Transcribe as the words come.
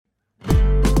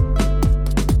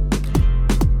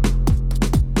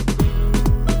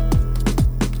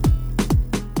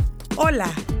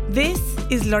Hola, this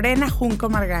is Lorena Junco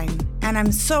Margain, and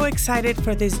I'm so excited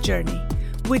for this journey.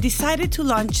 We decided to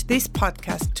launch this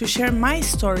podcast to share my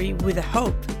story with the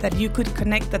hope that you could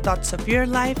connect the dots of your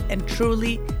life and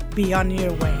truly be on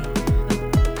your way.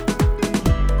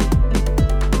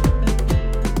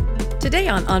 Today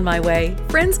on My Way,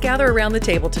 friends gather around the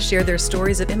table to share their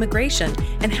stories of immigration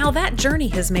and how that journey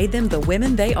has made them the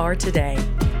women they are today.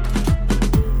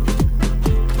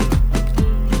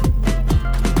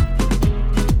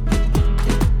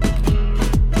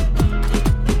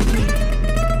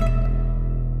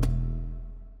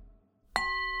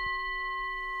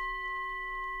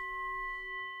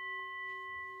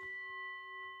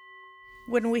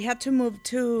 When we had to move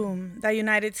to the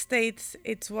United States,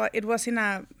 it was in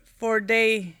a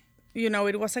 4-day,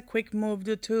 it was a quick move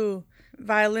due to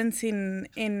violence in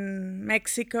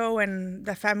Mexico and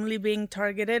the family being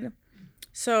targeted.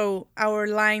 So our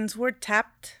lines were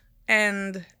tapped,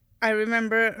 and I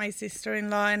remember my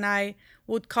sister-in-law and I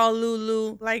would call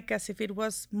Lulu like as if it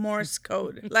was Morse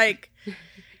code. Like,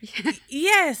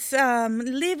 yes,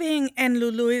 living, and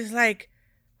Lulu is like,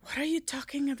 what are you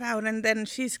talking about? And then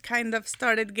she's kind of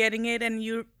started getting it, and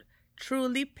you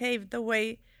truly paved the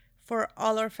way for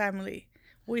all our family.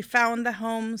 We found the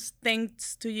homes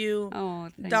thanks to you. Oh,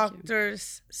 thank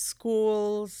doctors, you.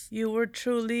 Schools. You were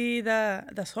truly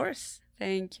the source.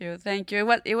 Thank you.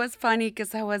 It was funny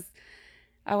because I was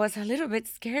a little bit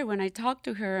scared when I talked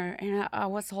to her, and I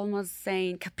was almost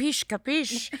saying,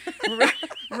 capiche,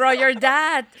 Roger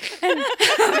dad.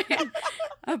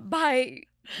 And by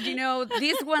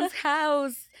this one's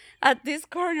house at this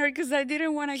corner, because I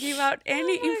didn't want to give out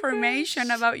any information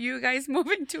about you guys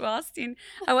moving to Austin.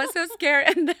 I was so scared.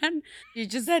 And then you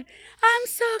just said, I'm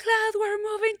so glad we're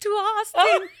moving to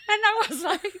Austin. And I was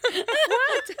like,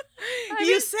 what?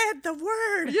 You said the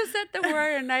word. You said the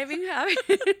word. And I've been having,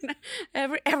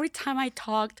 every time I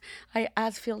talked, I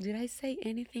asked Phil, did I say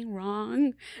anything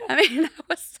wrong? I mean, I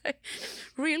was like,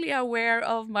 really aware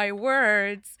of my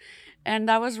words. And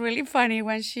that was really funny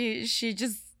when she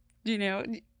just, you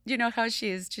know how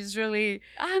she is. She's really,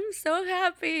 I'm so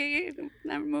happy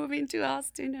I'm moving to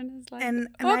Austin. And it's like, and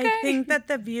okay. I think that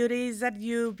the beauty is that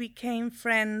you became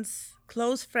friends,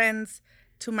 close friends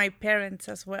to my parents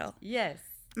as well. Yes.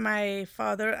 My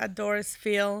father adores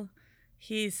Phil.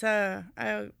 He's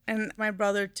and my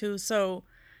brother too. So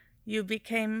you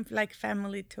became like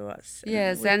family to us.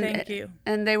 Yes. And thank you.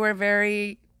 And they were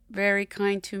very, very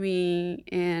kind to me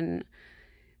and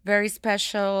very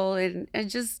special. And I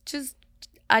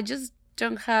just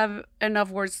don't have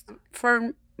enough words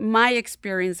for my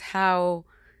experience, how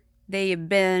they've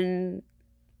been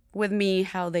with me,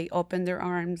 how they opened their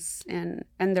arms and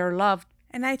their love.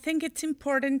 And I think it's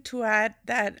important to add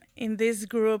that in this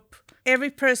group, every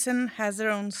person has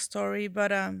their own story,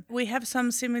 but we have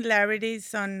some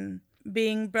similarities on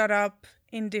being brought up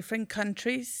in different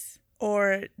countries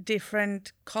or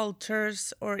different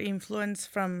cultures or influence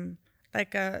from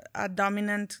like a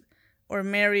dominant or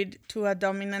married to a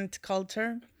dominant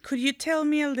culture. Could you tell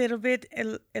me a little bit,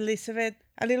 Elizabeth,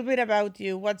 a little bit about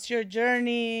you? What's your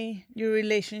journey, your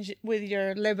relationship with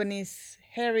your Lebanese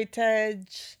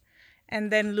heritage, and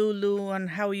then Lulu, on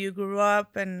how you grew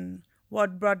up and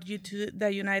what brought you to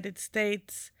the United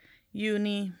States?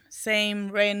 Uni, same,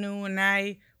 Renu and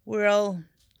I, we're all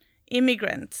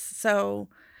immigrants. So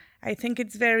I think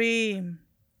it's very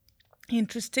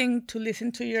interesting to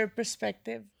listen to your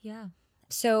perspective. Yeah.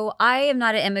 So I am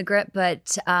not an immigrant,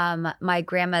 but my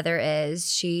grandmother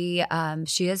is. She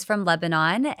is from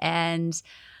Lebanon, and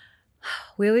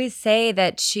we always say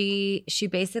that she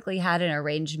basically had an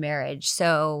arranged marriage.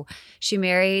 So she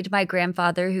married my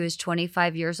grandfather, who is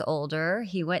 25 years older.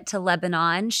 He went to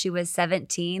Lebanon. She was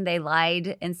 17. They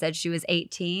lied and said she was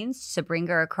 18 to bring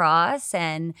her across,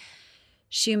 and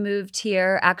she moved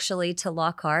here actually to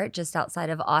Lockhart, just outside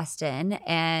of Austin,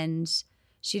 and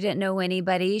she didn't know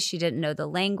anybody. She didn't know the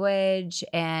language.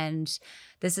 And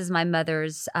this is my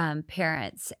mother's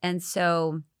parents. And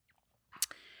so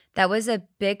that was a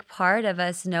big part of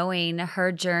us knowing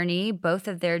her journey, both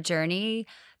of their journey,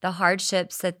 the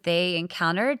hardships that they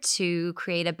encountered to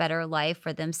create a better life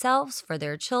for themselves, for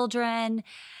their children.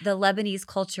 The Lebanese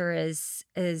culture is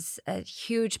a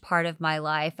huge part of my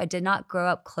life. I did not grow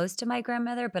up close to my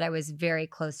grandmother, but I was very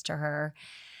close to her.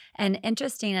 And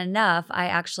interesting enough, I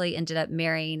actually ended up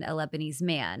marrying a Lebanese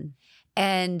man.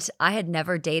 And I had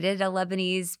never dated a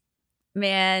Lebanese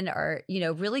man or,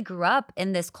 really grew up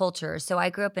in this culture. So I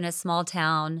grew up in a small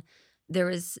town. There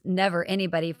was never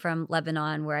anybody from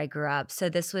Lebanon where I grew up. So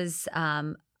this was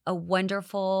a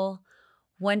wonderful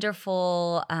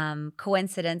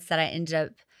coincidence that I ended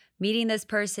up meeting this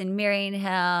person, marrying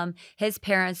him. His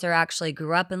parents actually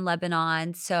grew up in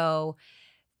Lebanon. So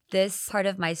this part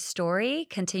of my story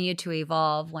continued to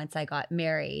evolve once I got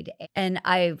married. And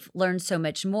I've learned so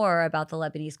much more about the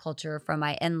Lebanese culture from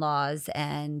my in-laws.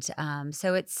 And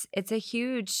so it's a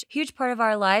huge, huge part of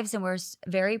our lives. And we're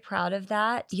very proud of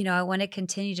that. You know, I want to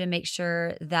continue to make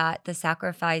sure that the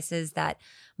sacrifices that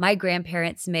my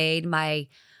grandparents made, my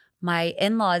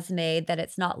in-laws made, that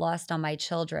it's not lost on my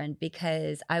children,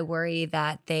 because I worry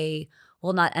that they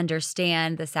will not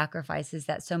understand the sacrifices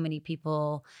that so many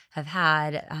people have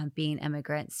had being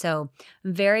immigrants. So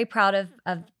I'm very proud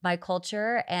of my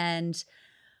culture. And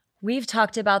we've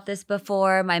talked about this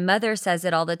before. My mother says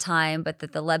it all the time, but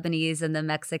that the Lebanese and the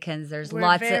Mexicans, there's We're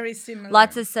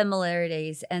lots of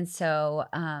similarities. And so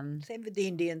Same with the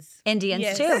Indians.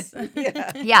 Indians too. Yes.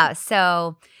 Yeah. Yeah.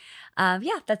 So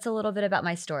that's a little bit about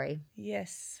my story.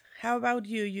 Yes. How about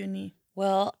you, Uni?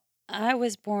 Well, I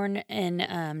was born in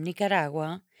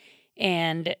Nicaragua,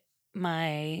 and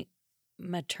my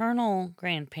maternal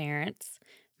grandparents,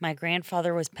 my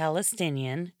grandfather was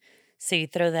Palestinian, so you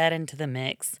throw that into the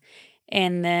mix.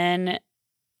 And then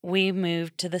we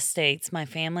moved to the States. My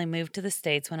family moved to the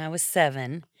States when I was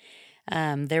 7.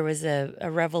 There was a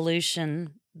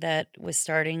revolution that was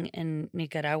starting in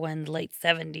Nicaragua in the late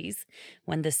 70s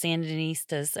when the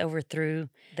Sandinistas overthrew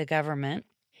the government.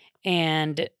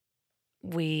 And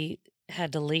we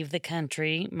had to leave the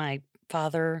country. My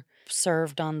father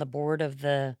served on the board of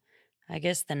the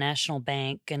National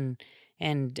Bank, and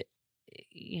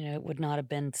it would not have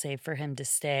been safe for him to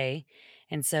stay.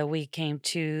 And so we came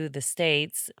to the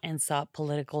States and sought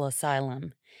political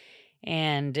asylum.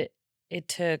 And it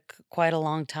took quite a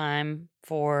long time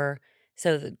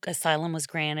so the asylum was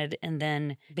granted, and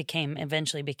then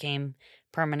eventually became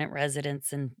permanent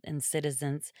residents and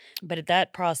citizens. But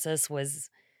that process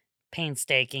was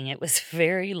painstaking. It was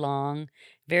very long,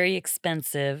 very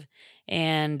expensive.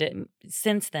 And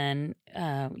since then,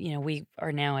 we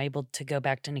are now able to go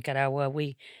back to Nicaragua.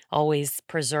 We always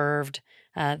preserved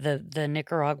the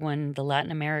Nicaraguan, the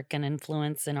Latin American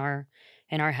influence in our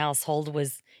household.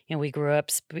 Was, we grew up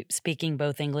speaking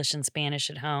both English and Spanish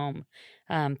at home.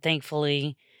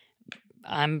 Thankfully,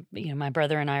 my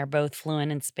brother and I are both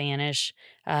fluent in Spanish.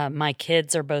 My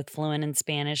kids are both fluent in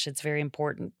Spanish. It's very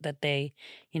important that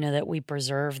that we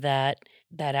preserve that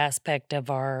aspect of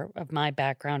my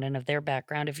background and of their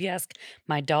background. If you ask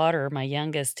my daughter, my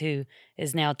youngest, who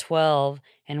is now 12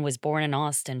 and was born in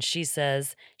Austin, she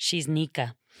says she's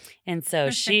Nika. And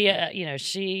so she,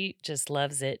 she just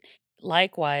loves it.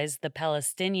 Likewise, the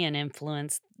Palestinian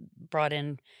influence brought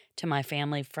in to my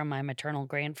family from my maternal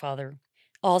grandfather,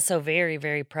 also very,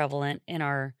 very prevalent in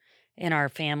our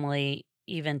family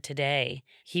even today.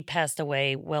 He passed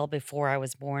away well before I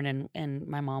was born, and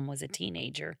my mom was a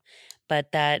teenager.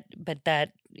 But that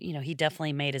he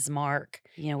definitely made his mark.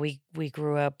 We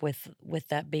grew up with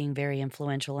that being very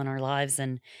influential in our lives,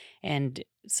 and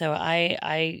so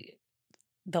I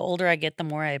the older I get, the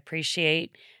more I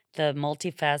appreciate the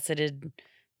multifaceted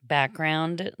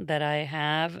background that I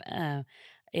have.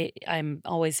 I'm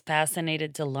always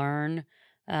fascinated to learn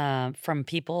from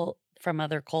people from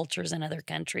other cultures and other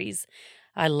countries.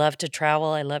 I love to travel.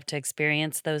 I love to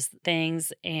experience those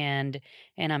things, and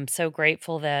I'm so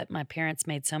grateful that my parents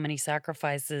made so many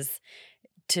sacrifices.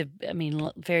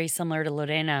 Very similar to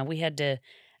Lorena, we had to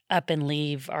up and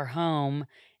leave our home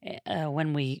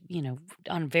when we,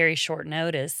 on very short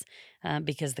notice,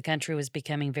 because the country was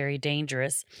becoming very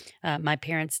dangerous. My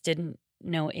parents didn't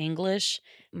know English.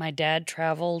 My dad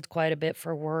traveled quite a bit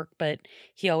for work, but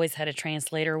he always had a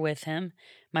translator with him.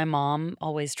 My mom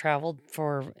always traveled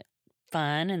for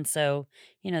fun, and so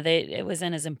it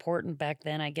wasn't as important back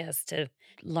then, I guess, to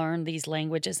learn these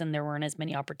languages, and there weren't as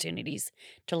many opportunities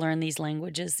to learn these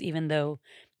languages, even though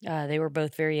they were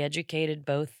both very educated,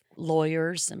 both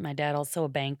lawyers, and my dad also a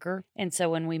banker. And so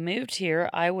when we moved here,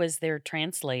 I was their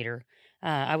translator.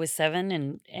 I was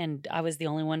 7, and I was the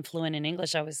only one fluent in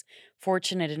English. I was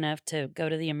fortunate enough to go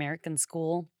to the American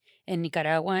school in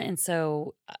Nicaragua, and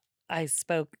so I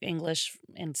spoke English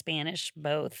and Spanish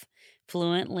both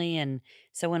fluently. And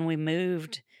so when we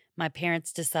moved, my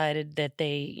parents decided that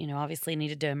they, obviously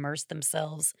needed to immerse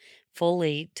themselves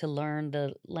fully to learn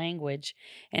the language.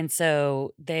 And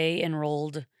so they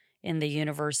enrolled in the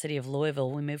University of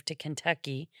Louisville. We moved to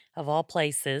Kentucky, of all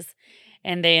places,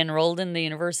 and they enrolled in the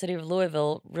University of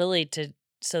Louisville really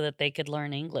so that they could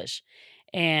learn English.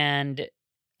 And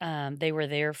they were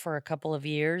there for a couple of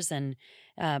years, and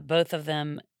both of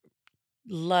them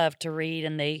love to read,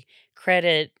 and they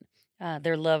credit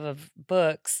their love of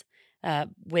books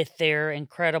with their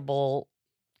incredible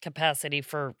capacity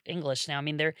for English now. I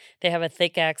mean, they have a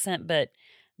thick accent, but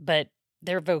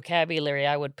their vocabulary,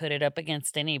 I would put it up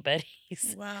against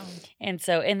anybody's. Wow. And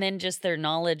then just their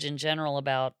knowledge in general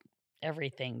about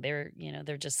everything.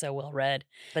 They're just so well read.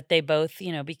 But they both,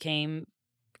 became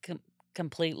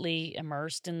completely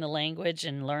immersed in the language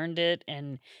and learned it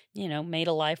and, made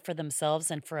a life for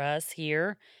themselves and for us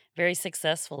here very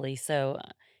successfully. So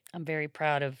I'm very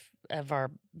proud of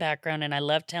our background, and I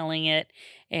love telling it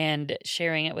and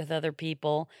sharing it with other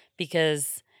people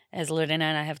because, as Lorena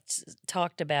and I have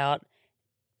talked about,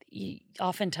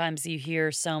 oftentimes you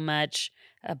hear so much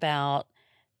about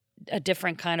a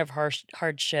different kind of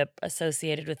hardship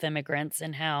associated with immigrants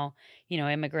and how,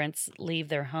 immigrants leave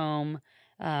their home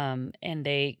and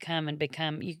they come and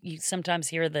become, you sometimes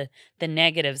hear the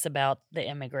negatives about the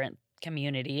immigrant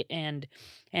community and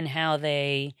how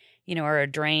they, are a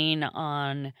drain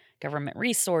on government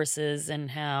resources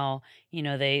and how,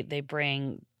 they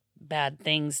bring bad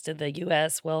things to the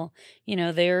U.S. Well,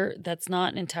 that's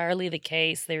not entirely the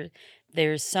case.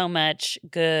 There's so much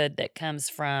good that comes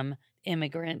from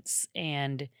immigrants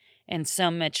and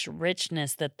so much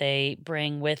richness that they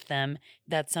bring with them.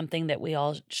 That's something that we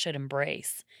all should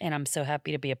embrace. And I'm so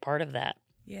happy to be a part of that.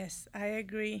 Yes, I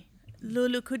agree.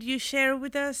 Lulu, could you share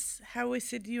with us how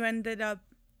is it you ended up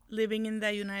living in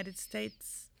the United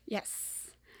States?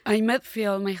 Yes. I met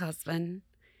Phil, my husband,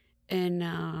 in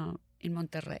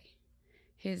Monterrey.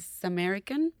 He's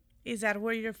American. Is that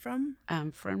where you're from?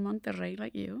 I'm from Monterrey,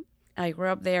 like you. I grew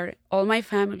up there. All my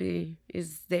family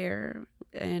is there,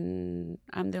 and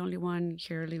I'm the only one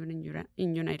here living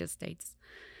in United States.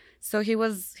 So he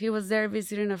was there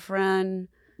visiting a friend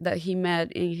that he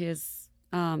met in his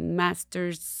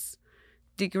master's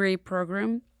degree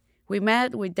program. We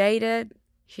met, we dated.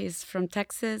 He's from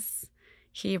Texas.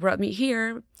 He brought me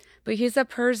here, but he's a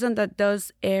person that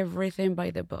does everything by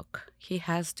the book. He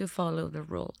has to follow the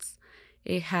rules.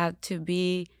 It had to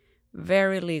be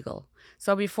very legal.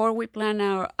 So before we planned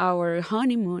our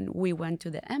honeymoon, we went to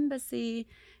the embassy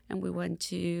and we went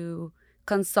to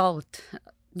consult,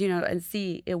 and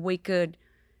see if we could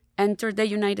enter the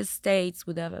United States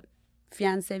with a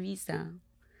fiancé visa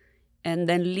and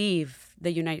then leave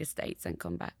the United States and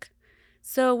come back.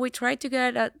 So we tried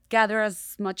to gather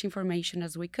as much information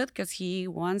as we could because he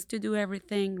wants to do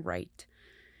everything right.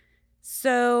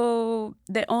 So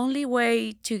the only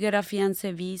way to get a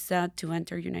fiancé visa to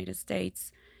enter United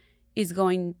States is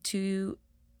you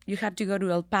have to go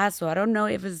to El Paso. I don't know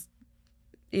if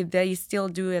they still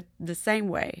do it the same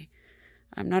way.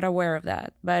 I'm not aware of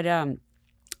that. But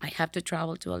I have to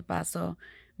travel to El Paso.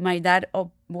 My dad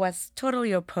was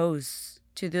totally opposed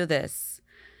to do this.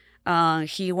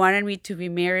 He wanted me to be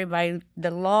married by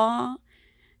the law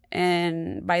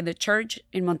and by the church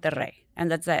in Monterrey. And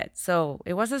that's it. So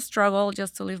it was a struggle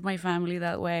just to leave my family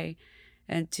that way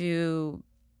and to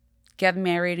get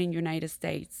married in United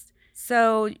States.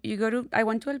 So I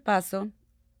went to El Paso.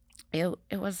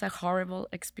 It was a horrible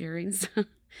experience.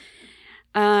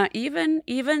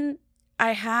 Even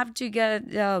I have to get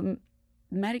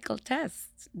medical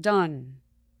tests done.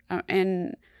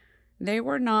 And they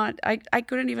were not, I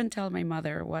couldn't even tell my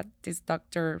mother what this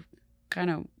doctor kind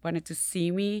of wanted to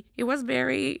see me. It was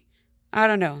very, I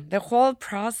don't know, the whole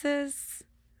process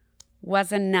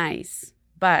wasn't nice,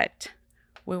 but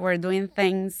we were doing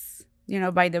things,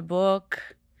 by the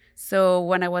book. So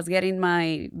when I was getting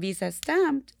my visa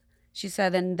stamped, she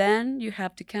said, and then you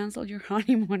have to cancel your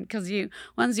honeymoon because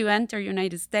once you enter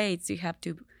United States, you have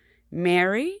to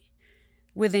marry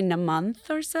within a month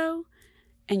or so,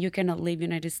 and you cannot leave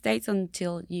United States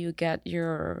until you get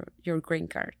your green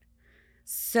card.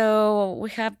 So we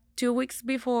have 2 weeks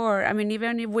before. I mean,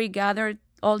 even if we gathered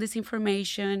all this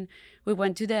information, we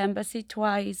went to the embassy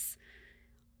twice.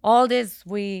 All this,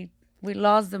 we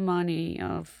lost the money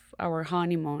of our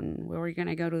honeymoon. We were going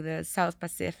to go to the South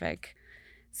Pacific.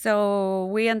 So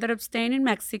we ended up staying in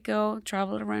Mexico,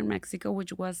 traveled around Mexico,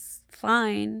 which was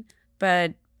fine.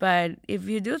 But if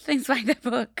you do things by the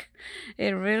book,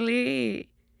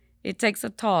 it takes a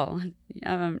toll.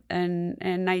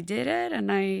 And I did it,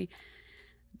 and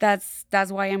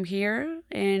that's why I'm here.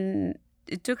 And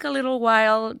it took a little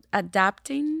while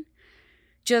adapting,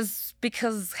 just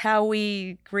because how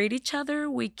we greet each other,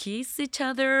 we kiss each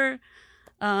other.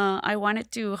 I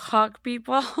wanted to hug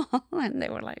people, and they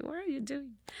were like, "What are you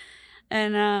doing?"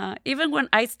 And even when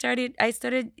I studied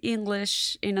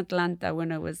English in Atlanta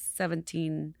when I was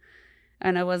 17,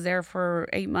 and I was there for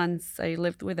 8 months. I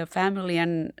lived with a family,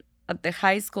 and at the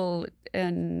high school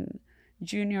and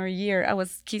junior year, I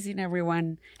was kissing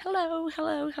everyone. Hello,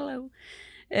 hello, hello.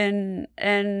 And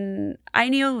I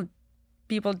knew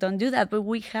people don't do that, but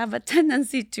we have a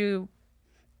tendency to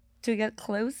to get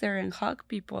closer and hug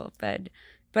people. But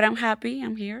I'm happy.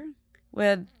 I'm here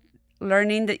with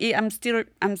learning I'm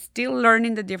still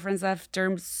learning the difference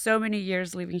after so many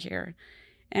years living here,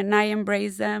 and I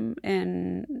embrace them,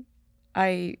 and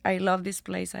I love this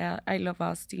place. I love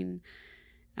Austin,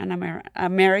 and I'm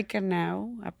American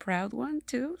now, a proud one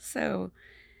too. So,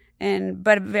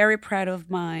 but very proud of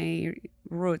my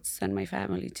roots and my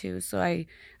family too. So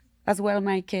as well,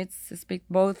 my kids speak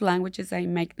both languages. I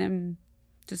make them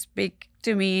to speak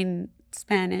to me in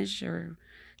Spanish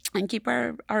and keep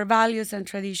our values and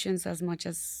traditions as much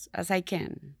as I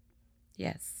can.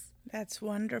 Yes. That's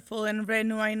wonderful. And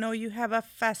Renu, I know you have a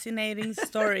fascinating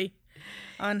story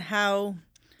on how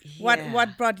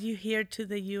what brought you here to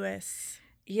the US.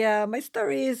 Yeah, my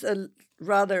story is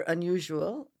rather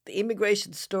unusual. The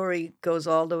immigration story goes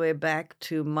all the way back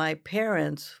to my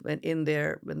parents when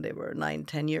they were 9,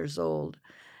 10 years old.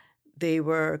 They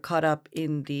were caught up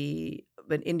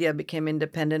when India became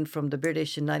independent from the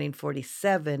British in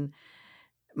 1947.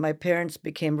 My parents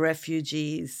became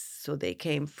refugees, so they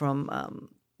came from,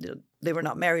 they were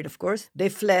not married, of course. They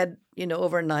fled,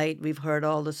 overnight. We've heard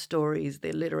all the stories.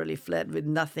 They literally fled with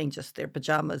nothing, just their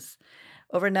pajamas,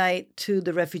 overnight to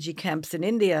the refugee camps in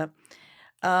India.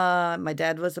 My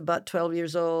dad was about 12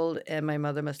 years old, and my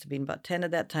mother must have been about 10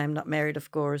 at that time, not married,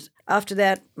 of course. After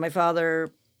that, my father,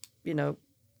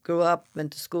 grew up,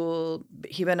 went to school.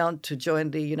 He went on to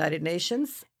join the United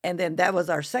Nations. And then that was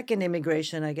our second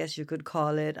immigration, I guess you could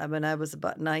call it. When I was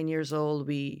about 9 years old,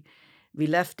 we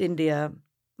left India,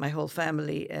 my whole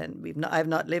family, and I've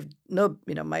not lived,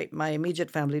 my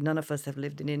immediate family, none of us have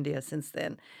lived in India since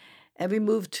then. And we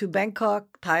moved to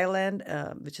Bangkok, Thailand,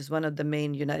 which is one of the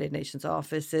main United Nations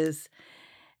offices.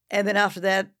 And then after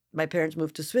that, my parents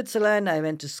moved to Switzerland. I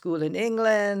went to school in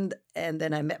England, and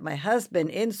then I met my husband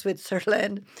in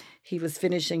Switzerland. He was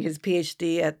finishing his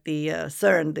PhD at the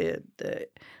CERN, the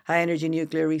High Energy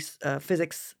Nuclear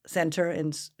Physics Center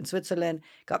in Switzerland.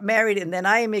 Got married, and then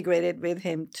I immigrated with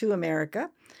him to America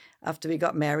after we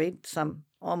got married, some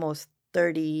almost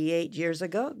 38 years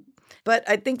ago. But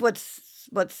I think what's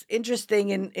interesting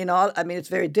in all, it's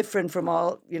very different from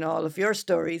all of your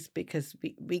stories, because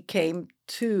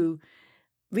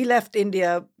we left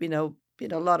India, a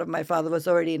lot of my father was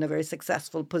already in a very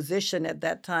successful position at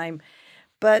that time.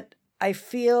 But I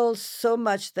feel so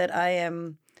much that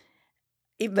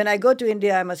when I go to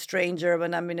India, I'm a stranger.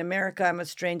 When I'm in America, I'm a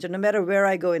stranger. No matter where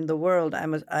I go in the world,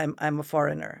 I'm a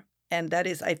foreigner. And that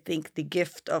is, I think, the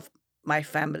gift of my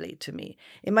family to me.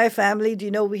 In my family,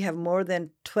 we have more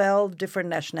than 12 different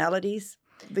nationalities.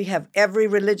 We have every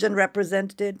religion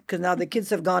represented, because now the kids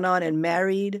have gone on and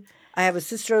married. I have a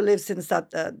sister who lives in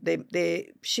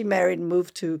she married and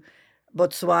moved to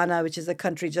Botswana, which is a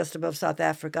country just above South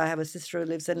Africa. I have a sister who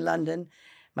lives in London.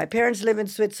 My parents live in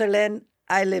Switzerland.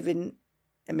 I live in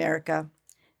America.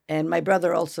 And my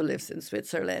brother also lives in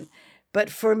Switzerland. But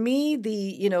for me,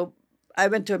 I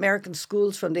went to American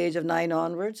schools from the age of 9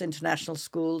 onwards, international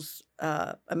schools,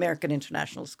 American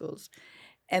international schools.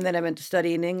 And then I went to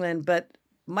study in England. But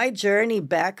my journey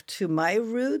back to my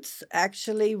roots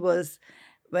actually was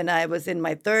when I was in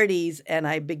my 30s, and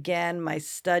I began my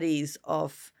studies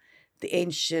of the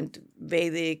ancient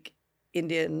Vedic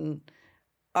Indian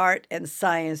art and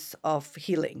science of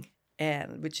healing,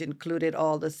 and which included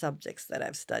all the subjects that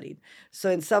I've studied. So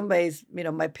in some ways,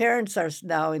 my parents are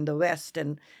now in the West,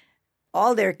 and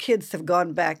all their kids have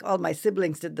gone back. All my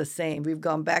siblings did the same. We've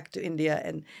gone back to India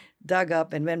and dug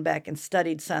up and went back and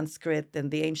studied Sanskrit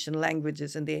and the ancient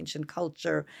languages and the ancient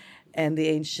culture and the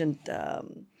ancient,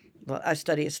 I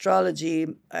study astrology,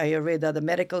 Ayurveda, the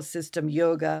medical system,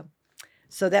 yoga.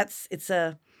 So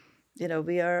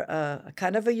we are a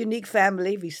kind of a unique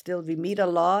family. We meet a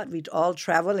lot. We all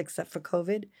travel except for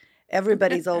COVID.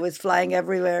 Everybody's always flying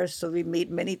everywhere. So we meet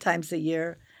many times a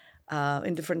year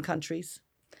in different countries.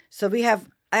 So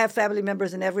I have family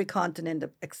members in every continent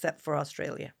except for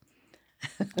Australia.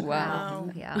 Wow.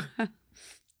 Yeah.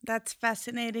 That's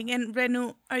fascinating. And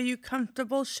Renu, are you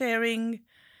comfortable sharing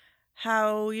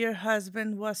how your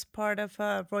husband was part of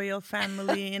a royal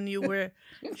family and you were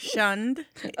shunned?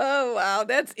 Oh, wow.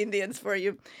 That's Indians for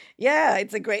you. Yeah,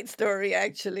 it's a great story,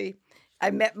 actually.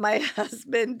 I met my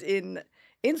husband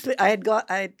I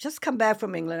had just come back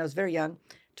from England. I was very young,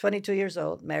 22 years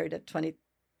old, married at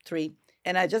 23.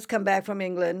 And I just come back from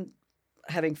England,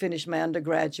 having finished my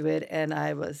undergraduate, and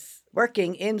I was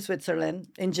working in Switzerland,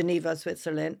 in Geneva,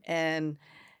 Switzerland. And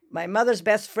my mother's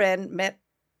best friend met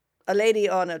a lady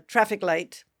on a traffic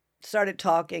light, started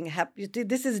talking.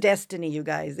 This is destiny, you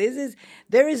guys.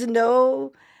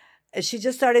 She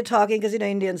just started talking because,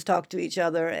 Indians talk to each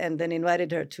other, and then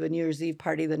invited her to a New Year's Eve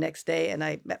party the next day. And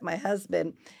I met my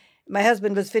husband. my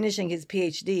husband was finishing his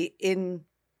PhD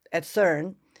at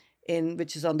CERN,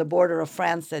 which is on the border of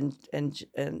France and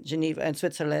Geneva and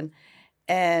Switzerland.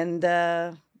 And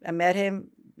I met him,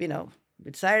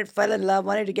 decided, fell in love,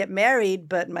 wanted to get married.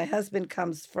 But my husband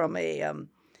comes from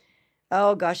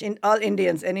all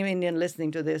Indians, any Indian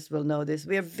listening to this will know this.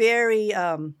 We're very,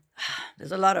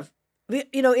 there's a lot of,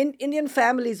 Indian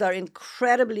families are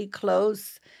incredibly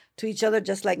close to each other,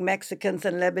 just like Mexicans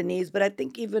and Lebanese. But I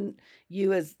think even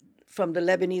you, as from the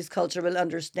Lebanese culture, will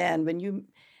understand when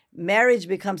marriage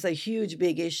becomes a huge,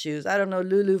 big issue. I don't know,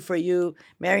 Lulu, for you,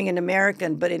 marrying an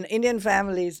American, but in Indian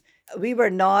families, we were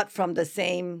not from the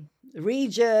same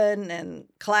region and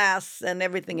class and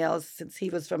everything else, since he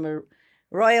was from a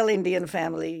royal Indian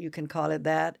family, you can call it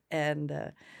that.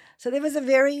 And so there was a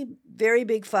very, very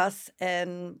big fuss,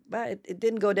 and it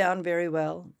didn't go down very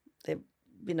well.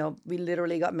 We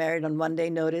literally got married on one day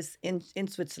notice in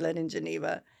Switzerland, in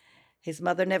Geneva. His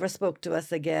mother never spoke to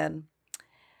us again.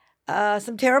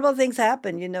 Some terrible things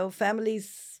happen.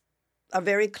 Families are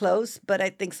very close, but I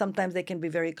think sometimes they can be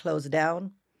very closed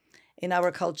down in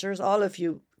our cultures. All of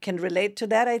you can relate to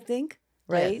that, I think,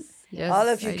 right? Yes, all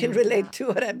of you can relate to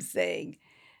what I'm saying.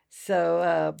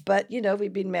 So, but,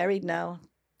 we've been married now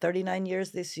 39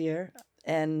 years this year.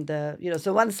 And,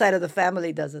 so one side of the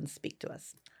family doesn't speak to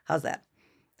us. How's that?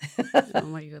 Oh,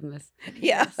 my goodness.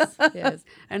 Yeah. Yes.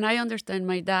 And I understand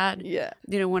my dad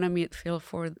didn't want to meet Phil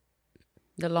for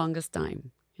the longest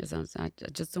time. I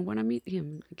just don't want to meet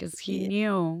him because he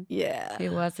knew he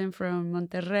wasn't from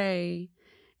Monterrey.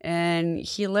 And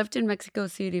he lived in Mexico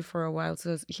City for a while,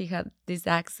 so he had this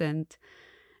accent.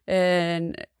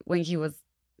 And when he was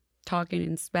talking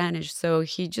in Spanish, so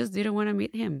he just didn't want to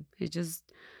meet him.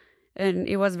 And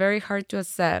it was very hard to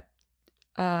accept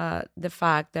the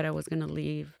fact that I was going to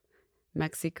leave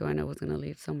Mexico and I was going to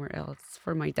live somewhere else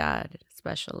for my dad,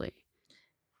 especially.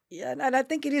 Yeah, and I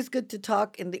think it is good to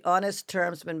talk in the honest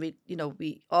terms when we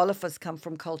all of us come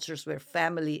from cultures where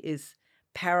family is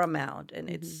paramount, and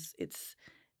it's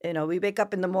we wake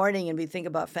up in the morning and we think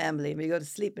about family, and we go to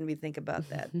sleep and we think about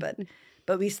that. But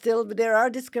there are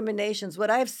discriminations.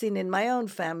 What I've seen in my own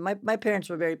family, my parents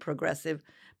were very progressive,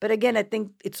 but again, I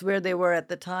think it's where they were at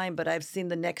the time. But I've seen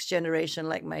the next generation,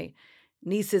 like my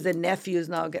nieces and nephews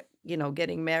now,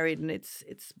 getting married, and it's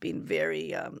been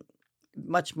very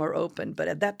much more open. But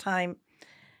at that time,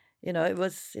 it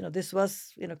was this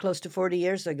was close to 40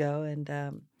 years ago,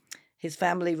 and his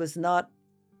family was not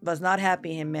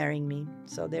happy him marrying me.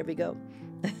 So there we go.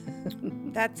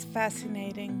 That's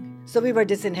fascinating. So we were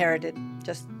disinherited,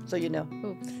 just so you know.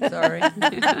 Oops, sorry.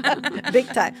 Big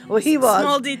time. Well, he was.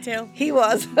 Small detail. He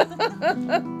was.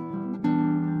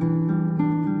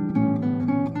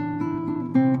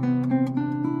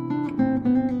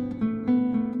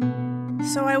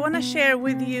 So I want to share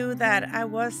with you that I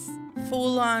was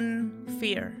full on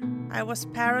fear. I was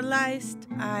paralyzed.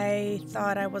 I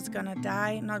thought I was gonna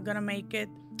die, not gonna make it.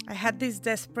 I had this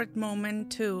desperate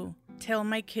moment to tell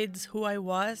my kids who I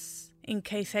was in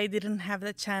case I didn't have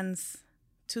the chance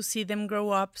to see them grow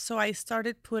up. So I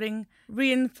started putting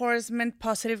reinforcement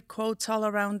positive quotes all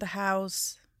around the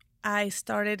house. I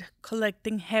started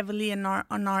collecting heavily on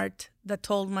art that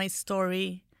told my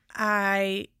story.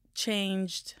 I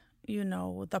changed,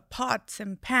 the pots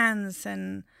and pans,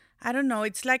 and I don't know,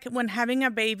 it's like when having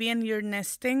a baby and you're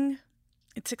nesting.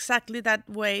 It's exactly that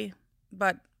way,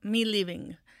 but me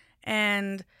leaving.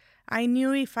 And I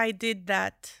knew if I did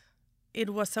that,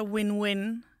 it was a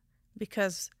win-win,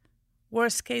 because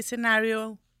worst case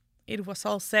scenario, it was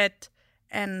all set.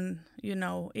 And,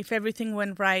 if everything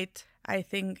went right, I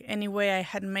think anyway I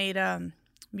had made a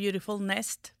beautiful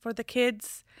nest for the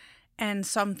kids and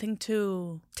something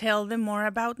to tell them more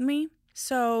about me.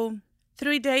 So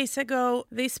 3 days ago,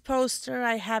 this poster,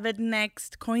 I have it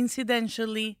next,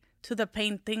 coincidentally, to the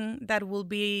painting that will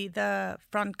be the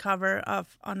front cover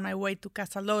of On My Way to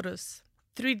Casa Lotus.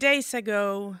 3 days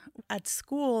ago at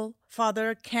school,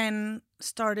 Father Ken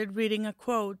started reading a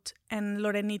quote, and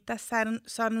Lorenita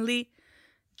suddenly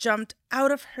jumped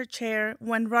out of her chair,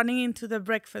 went running into the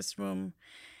breakfast room,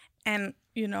 and,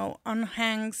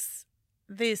 unhangs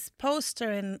this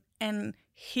poster, and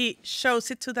he shows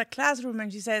it to the classroom,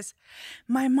 and she says,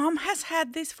 "My mom has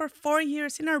had this for 4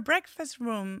 years in our breakfast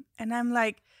room." And I'm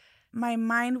like, my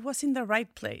mind was in the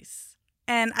right place.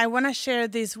 And I want to share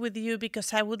this with you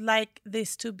because I would like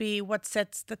this to be what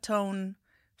sets the tone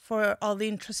for all the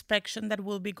introspection that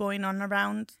will be going on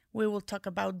around. We will talk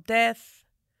about death.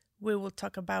 We will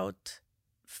talk about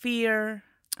fear,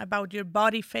 about your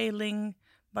body failing,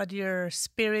 about your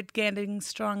spirit getting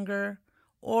stronger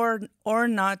or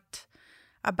not,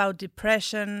 about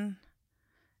depression,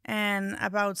 and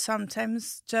about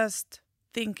sometimes just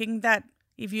thinking that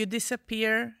if you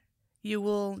disappear, you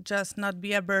will just not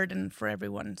be a burden for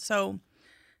everyone. So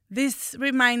this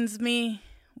reminds me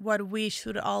what we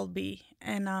should all be,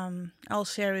 and I'll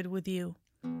share it with you.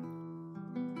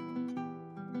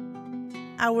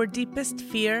 Our deepest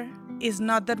fear is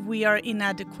not that we are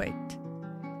inadequate.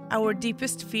 Our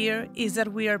deepest fear is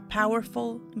that we are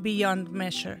powerful beyond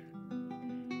measure.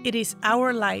 It is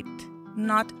our light,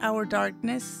 not our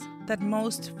darkness, that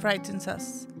most frightens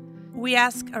us. We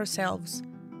ask ourselves,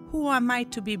 who am I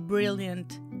to be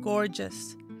brilliant,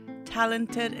 gorgeous,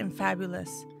 talented, and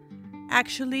fabulous?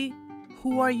 Actually,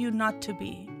 who are you not to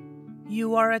be?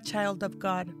 You are a child of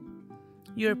God.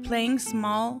 Your playing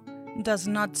small does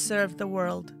not serve the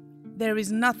world. There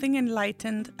is nothing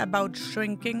enlightened about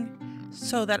shrinking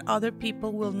so that other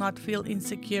people will not feel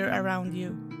insecure around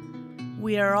you.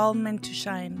 We are all meant to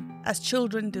shine, as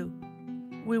children do.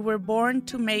 We were born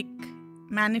to make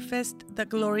manifest the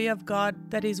glory of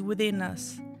God that is within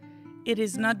us. It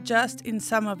is not just in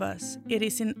some of us, it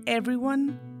is in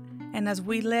everyone, and as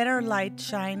we let our light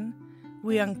shine,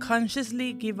 we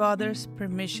unconsciously give others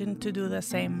permission to do the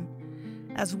same.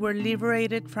 As we're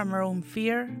liberated from our own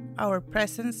fear, our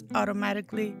presence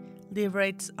automatically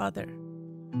liberates others.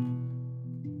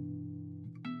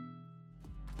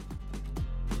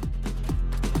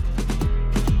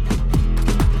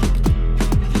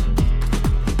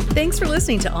 Thanks for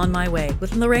listening to On My Way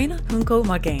with Lorena Junco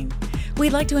Margain.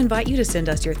 We'd like to invite you to send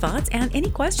us your thoughts and any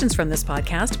questions from this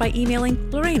podcast by emailing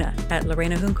Lorena at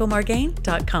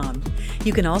lorenajuncomargain.com.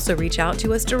 You can also reach out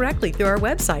to us directly through our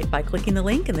website by clicking the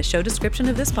link in the show description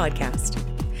of this podcast.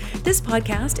 This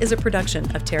podcast is a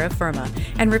production of Terra Firma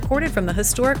and recorded from the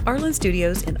historic Arlen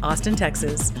Studios in Austin,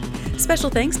 Texas. Special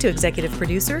thanks to executive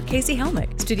producer Casey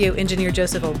Helmick, studio engineer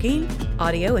Joseph Olguin,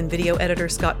 audio and video editor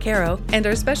Scott Caro, and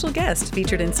our special guests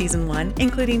featured in Season 1,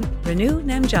 including Renu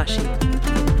Namjoshi.